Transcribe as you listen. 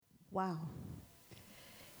Wow.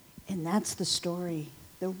 And that's the story,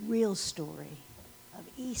 the real story of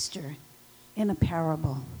Easter in a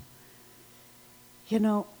parable. You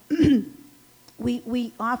know,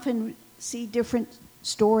 we often see different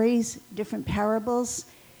stories, different parables.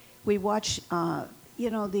 We watch, the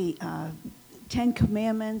Ten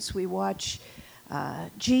Commandments. We watch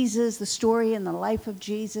Jesus, the story and the life of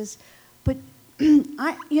Jesus. But,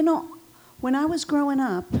 when I was growing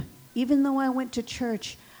up, even though I went to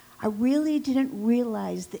church, I really didn't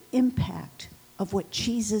realize the impact of what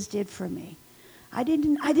Jesus did for me. I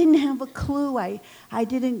didn't have a clue.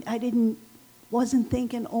 Wasn't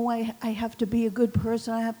thinking, I have to be a good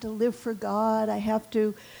person. I have to live for God. I have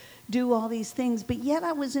to do all these things. But yet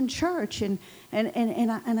I was in church and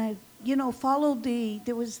I followed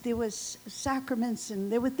there was sacraments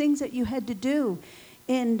and there were things that you had to do.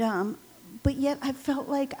 And but yet I felt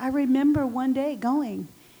like I remember one day going,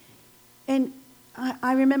 and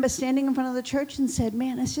I remember standing in front of the church and said,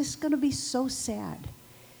 man, it's just going to be so sad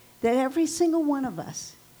that every single one of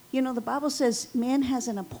us, the Bible says man has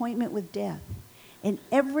an appointment with death, and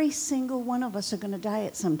every single one of us are going to die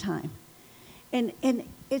at some time. And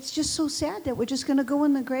it's just so sad that we're just going to go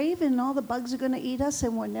in the grave and all the bugs are going to eat us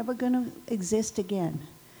and we're never going to exist again.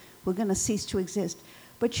 We're going to cease to exist.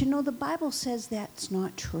 But the Bible says that's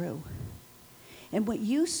not true. And what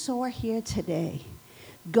you saw here today,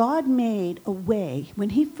 God made a way. When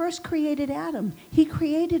he first created Adam, he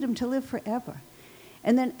created him to live forever.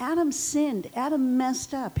 And then Adam sinned. Adam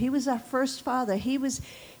messed up. He was our first father. He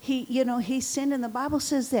sinned. And the Bible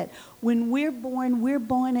says that when we're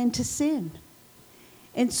born into sin.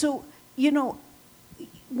 And so, when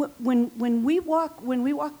we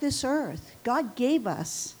walk this earth, God gave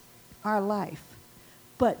us our life.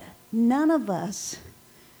 But none of us,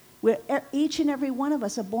 each and every one of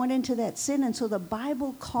us are born into that sin. And so the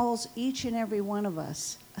Bible calls each and every one of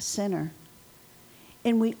us a sinner.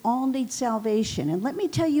 And we all need salvation. And let me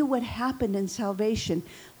tell you what happened in salvation,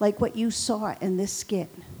 like what you saw in this skit.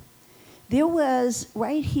 There was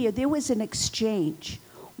an exchange.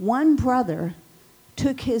 One brother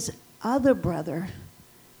took his other brother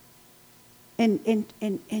and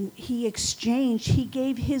he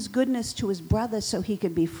gave his goodness to his brother so he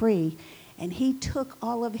could be free. And he took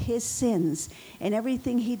all of his sins and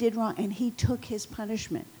everything he did wrong, and he took his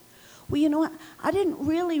punishment. Well, you know what? I didn't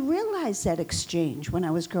really realize that exchange when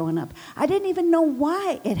I was growing up. I didn't even know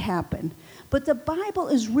why it happened. But the Bible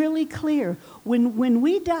is really clear. When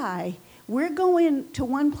we die, we're going to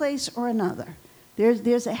one place or another.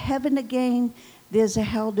 There's a heaven to gain. There's a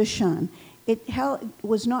hell to shun. Hell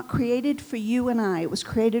was not created for you and I. It was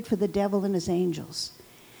created for the devil and his angels.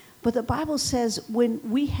 But the Bible says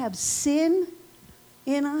when we have sin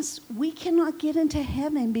in us, we cannot get into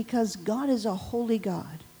heaven because God is a holy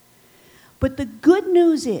God. But the good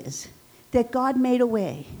news is that God made a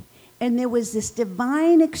way, and there was this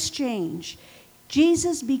divine exchange.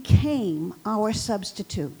 Jesus became our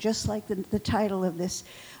substitute, just like the title of this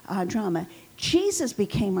drama. Jesus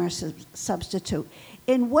became our substitute.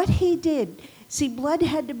 And what he did, see, blood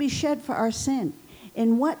had to be shed for our sin.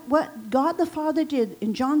 And what God the Father did,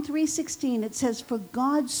 in John 3:16, it says, for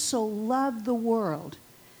God so loved the world,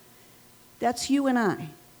 that's you and I,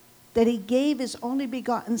 that he gave his only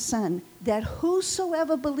begotten Son, that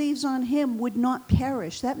whosoever believes on him would not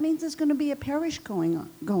perish. That means there's going to be a perish going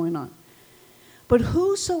on. But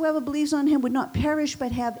whosoever believes on him would not perish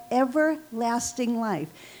but have everlasting life.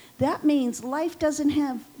 That means life doesn't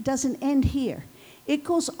end here. It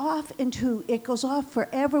goes off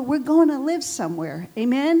forever. We're going to live somewhere.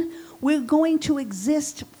 Amen? We're going to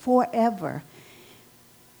exist forever.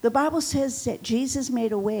 The Bible says that Jesus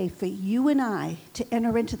made a way for you and I to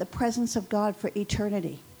enter into the presence of God for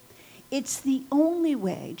eternity. It's the only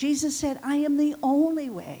way. Jesus said, I am the only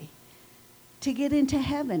way to get into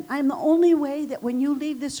heaven. I'm the only way that when you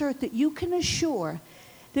leave this earth that you can assure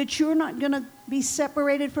that you're not going to be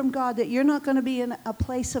separated from God, that you're not going to be in a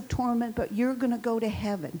place of torment, but you're going to go to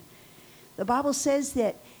heaven. The Bible says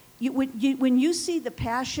that when you see the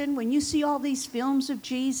Passion, when you see all these films of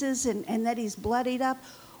Jesus and that he's bloodied up,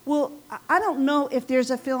 well, I don't know if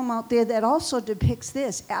there's a film out there that also depicts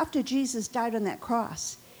this. After Jesus died on that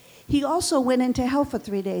cross, he also went into hell for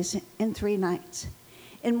 3 days and 3 nights.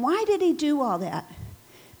 And why did he do all that?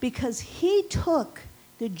 Because he took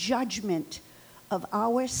the judgment of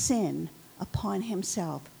our sin upon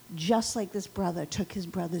himself, just like this brother took his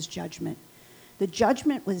brother's judgment. The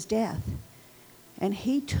judgment was death, and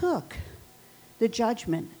he took the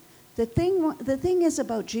judgment. The thing is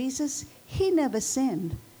about Jesus, he never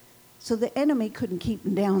sinned, so the enemy couldn't keep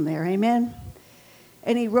him down there. Amen?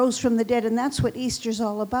 and he rose from the dead, and that's what Easter's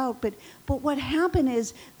all about. But what happened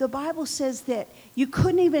is the Bible says that you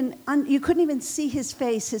couldn't even see his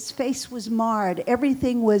face. His face was marred.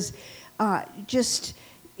 Everything was just.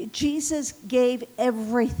 Jesus gave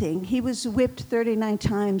everything. He was whipped 39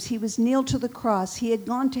 times. He was nailed to the cross. He had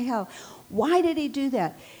gone to hell. Why did he do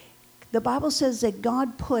that? The Bible says that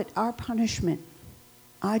God put our punishment,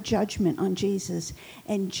 our judgment on Jesus,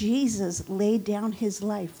 and Jesus laid down his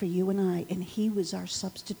life for you and I, and he was our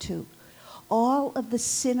substitute. All of the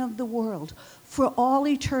sin of the world for all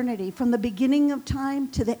eternity, from the beginning of time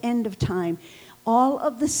to the end of time, all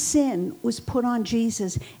of the sin was put on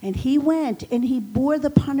Jesus, and he went and he bore the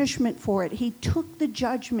punishment for it. He took the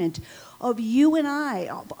judgment of you and I,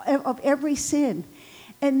 of every sin.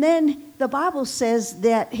 And then the Bible says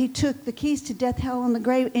that he took the keys to death, hell, and the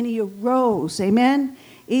grave, and he arose. Amen?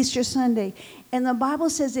 Easter Sunday. And the Bible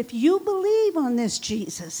says if you believe on this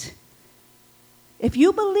Jesus, if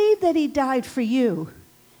you believe that he died for you,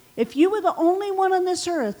 if you were the only one on this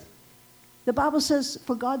earth, the Bible says,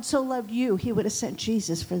 for God so loved you, he would have sent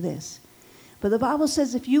Jesus for this. But the Bible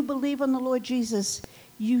says, if you believe on the Lord Jesus,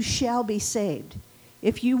 you shall be saved.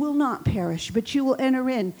 If you will not perish, but you will enter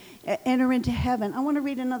into heaven. I want to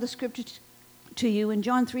read another scripture to you in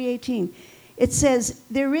John 3:18. It says,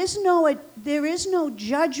 there is no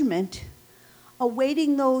judgment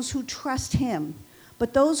awaiting those who trust him,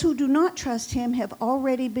 but those who do not trust him have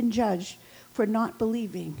already been judged for not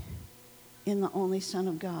believing in the only Son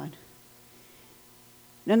of God.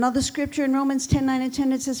 Another scripture in Romans 10:9 and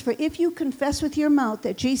 10, it says, for if you confess with your mouth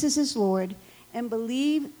that Jesus is Lord and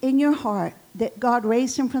believe in your heart that God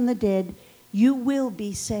raised him from the dead, you will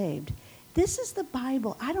be saved. This is the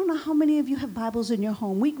Bible. I don't know how many of you have Bibles in your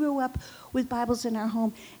home. We grew up with Bibles in our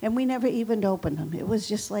home, and we never even opened them. It was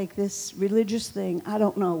just like this religious thing. I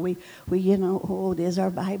don't know. We oh, there's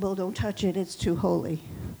our Bible. Don't touch it. It's too holy.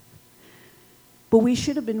 But we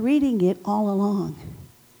should have been reading it all along.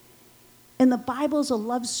 And the Bible's a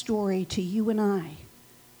love story to you and I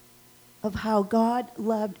of how God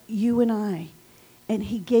loved you and I. And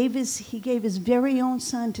he gave his very own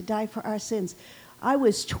son to die for our sins. I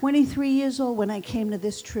was 23 years old when I came to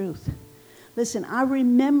this truth. Listen, I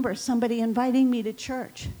remember somebody inviting me to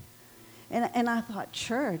church. And I thought,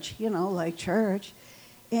 church, like church.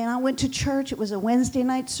 And I went to church. It was a Wednesday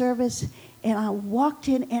night service. And I walked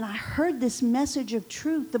in and I heard this message of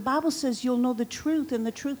truth. The Bible says you'll know the truth and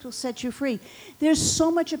the truth will set you free. There's so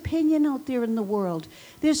much opinion out there in the world.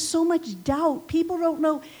 There's so much doubt. People don't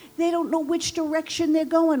know. They don't know which direction they're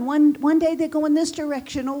going. One day they're going this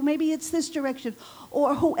direction, or maybe it's this direction,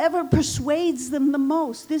 or whoever persuades them the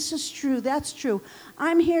most. This is true. That's true.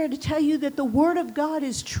 I'm here to tell you that the Word of God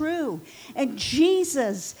is true. And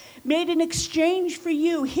Jesus made an exchange for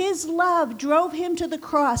you. His love drove him to the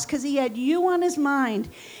cross because he had you on his mind.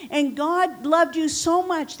 And God loved you so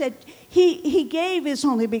much that he gave his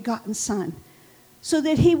only begotten Son so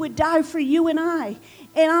that he would die for you and I.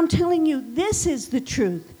 And I'm telling you, this is the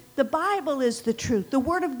truth. The Bible is the truth. The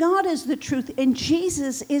Word of God is the truth. And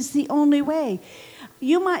Jesus is the only way.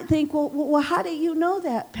 You might think, well, how do you know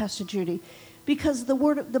that, Pastor Judy? Because the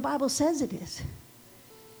Bible says it is.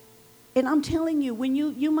 And I'm telling you, when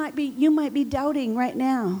you might be doubting right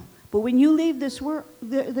now, but when you leave this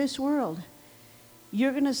world,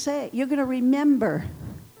 you're going to remember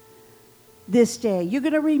this day. You're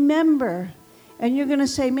going to remember, and you're going to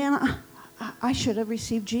say, man, I should have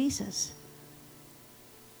received Jesus.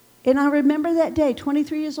 And I remember that day,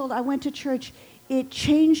 23 years old, I went to church. It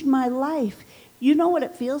changed my life. You know what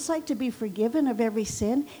it feels like to be forgiven of every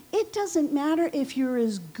sin? It doesn't matter if you're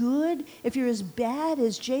as good, if you're as bad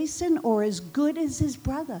as Jason or as good as his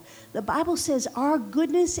brother. The Bible says our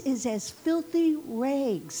goodness is as filthy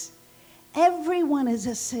rags. Everyone is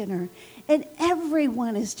a sinner, and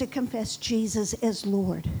everyone is to confess Jesus as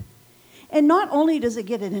Lord. And not only does it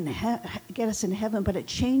get us in heaven, but it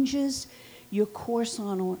changes your course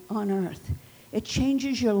on earth. It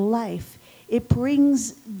changes your life. It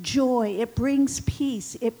brings joy. It brings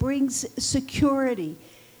peace. It brings security.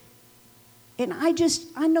 And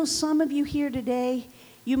I know some of you here today,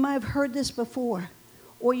 you might have heard this before.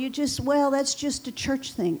 Or you just, that's just a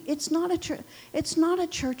church thing. It's not a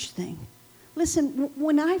church thing. Listen,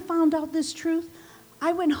 when I found out this truth,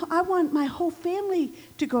 I want my whole family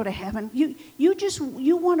to go to heaven.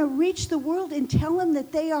 You want to reach the world and tell them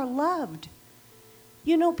that they are loved.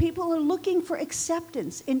 People are looking for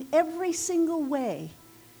acceptance in every single way.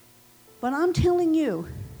 But I'm telling you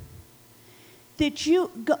that you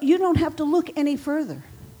don't have to look any further.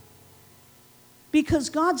 Because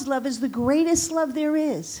God's love is the greatest love there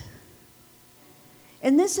is.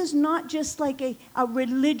 And this is not just like a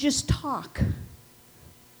religious talk.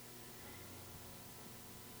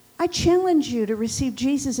 I challenge you to receive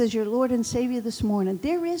Jesus as your Lord and Savior this morning.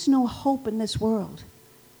 There is no hope in this world.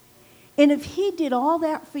 And if he did all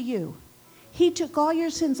that for you, he took all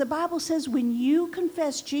your sins. The Bible says when you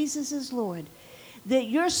confess Jesus as Lord, that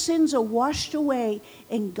your sins are washed away,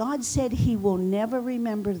 and God said he will never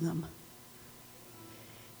remember them.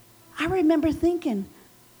 I remember thinking,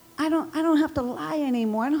 I don't have to lie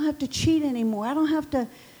anymore. I don't have to cheat anymore. I don't have to,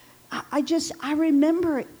 I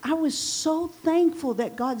remember I was so thankful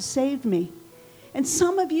that God saved me. And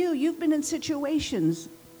some of you, you've been in situations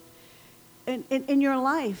in your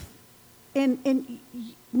life, and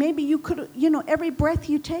maybe you could, every breath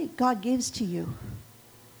you take, God gives to you.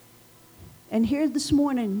 And here this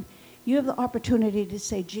morning, you have the opportunity to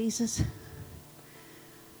say, Jesus,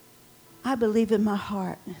 I believe in my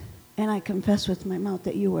heart, and I confess with my mouth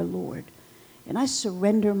that you are Lord. And I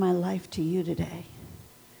surrender my life to you today.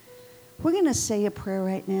 We're going to say a prayer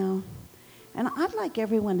right now. And I'd like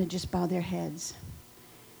everyone to just bow their heads.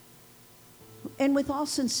 And with all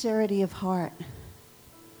sincerity of heart.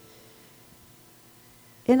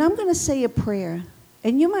 And I'm going to say a prayer.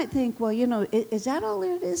 And you might think, well, is that all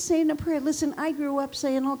it is, saying a prayer? Listen, I grew up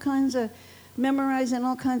saying memorizing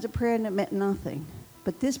all kinds of prayer, and it meant nothing.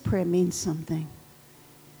 But this prayer means something.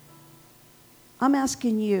 I'm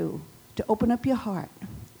asking you to open up your heart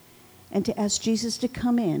and to ask Jesus to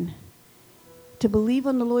come in, to believe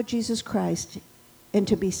on the Lord Jesus Christ, and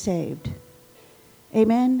to be saved.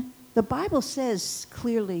 Amen? The Bible says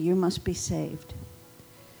clearly you must be saved.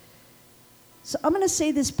 So I'm going to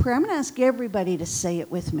say this prayer. I'm going to ask everybody to say it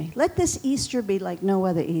with me. Let this Easter be like no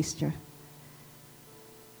other Easter.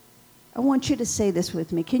 I want you to say this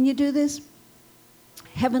with me. Can you do this?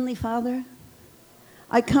 Heavenly Father,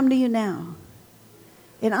 I come to you now,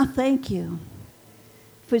 and I thank you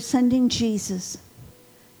for sending Jesus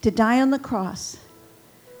to die on the cross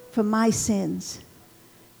for my sins.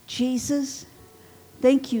 Jesus,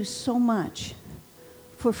 thank you so much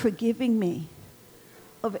for forgiving me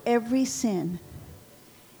of every sin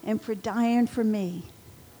and for dying for me.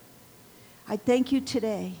 I thank you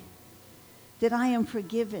today that I am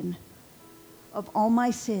forgiven of all my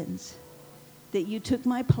sins, that you took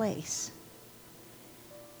my place.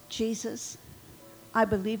 Jesus, I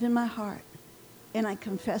believe in my heart and I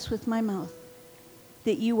confess with my mouth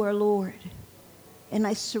that you are Lord, and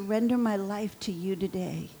I surrender my life to you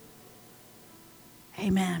today.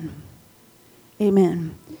 Amen.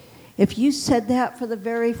 Amen. If you said that for the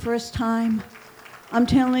very first time, I'm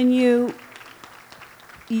telling you,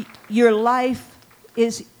 your life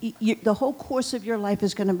is, the whole course of your life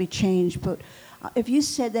is going to be changed. But if you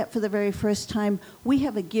said that for the very first time, we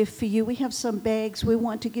have a gift for you. We have some bags. We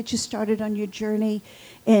want to get you started on your journey.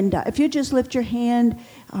 And if you just lift your hand,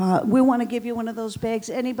 we want to give you one of those bags.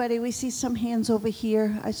 Anybody, we see some hands over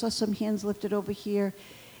here. I saw some hands lifted over here.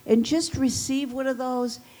 And just receive one of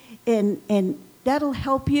those, and that'll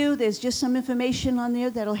help you. There's just some information on there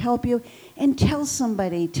that'll help you. And tell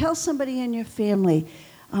somebody in your family.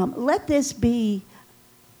 Let this be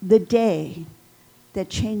the day that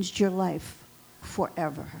changed your life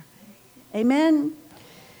forever. Amen.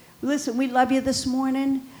 Listen, we love you this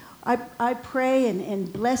morning. I pray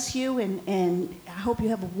and bless you, and I hope you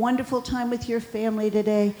have a wonderful time with your family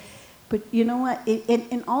today. But you know what?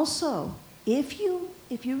 And also, if you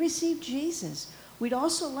receive Jesus, we'd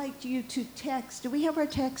also like you to text. Do we have our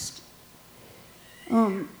text?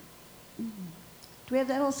 Do we have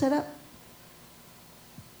that all set up?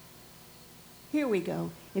 Here we go.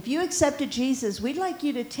 If you accepted Jesus, we'd like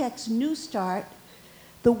you to text New Start,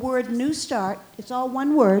 the word New Start, it's all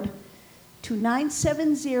one word, to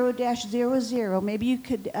 970-00. Maybe you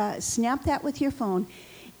could snap that with your phone.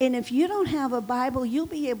 And if you don't have a Bible, you'll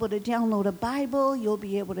be able to download a Bible. You'll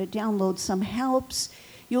be able to download some helps.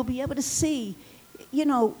 You'll be able to see,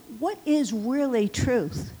 what is really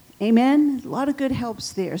truth. Amen? A lot of good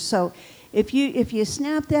helps there. So if you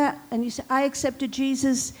snap that and you say, I accepted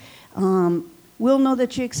Jesus, we'll know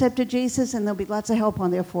that you accepted Jesus, and there'll be lots of help on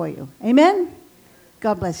there for you. Amen?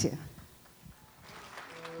 God bless you.